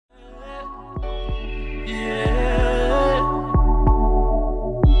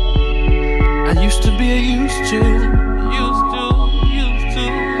to.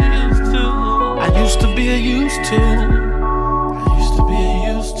 I used to be a used to.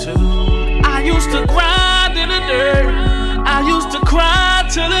 I used to grind in the dirt. I used to cry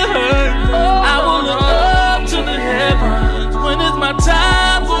till it hurt. I will look up to the heavens. When is my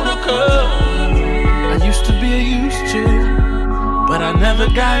time gonna come? I used to be a used to, but I never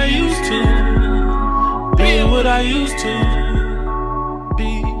got used to being what I used to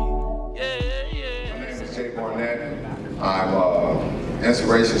be. My name is Barnett. I'm an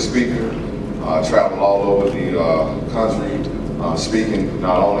inspiration speaker. I travel all over the country, speaking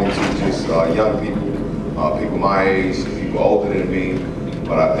not only to just young people, people my age, people older than me,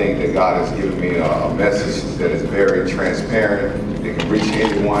 but I think that God has given me a message that is very transparent. It can reach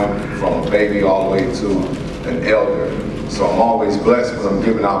anyone from a baby all the way to an elder. So I'm always blessed when I'm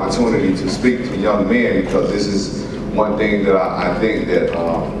given an opportunity to speak to young men, because this is one thing that I think that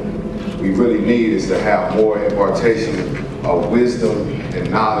we really need, is to have more impartation of wisdom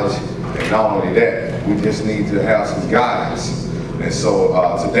and knowledge. And not only that, we just need to have some guidance. And so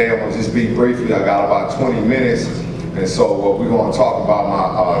today I'm going to just be briefly, I got about 20 minutes. And so what we're going to talk about,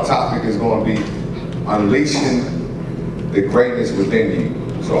 my topic is going to be unleashing the greatness within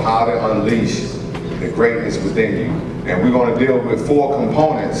you. So how to unleash the greatness within you. And we're going to deal with 4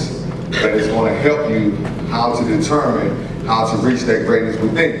 components that is going to help you how to determine how to reach that greatness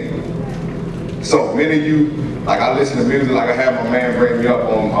within you. So many of you, like I listen to music, like I have my man bring me up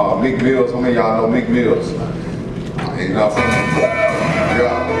on Meek Mills. How many of y'all know Meek Mills? You know, yeah,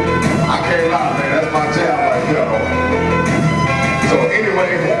 I can't lie, man, that's my jam right here. So anyway,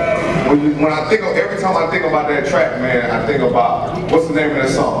 when I think of, every time I think about that track, man, I think about, what's the name of that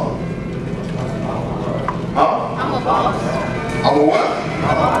song? Huh? I'm a boss. I'm a what?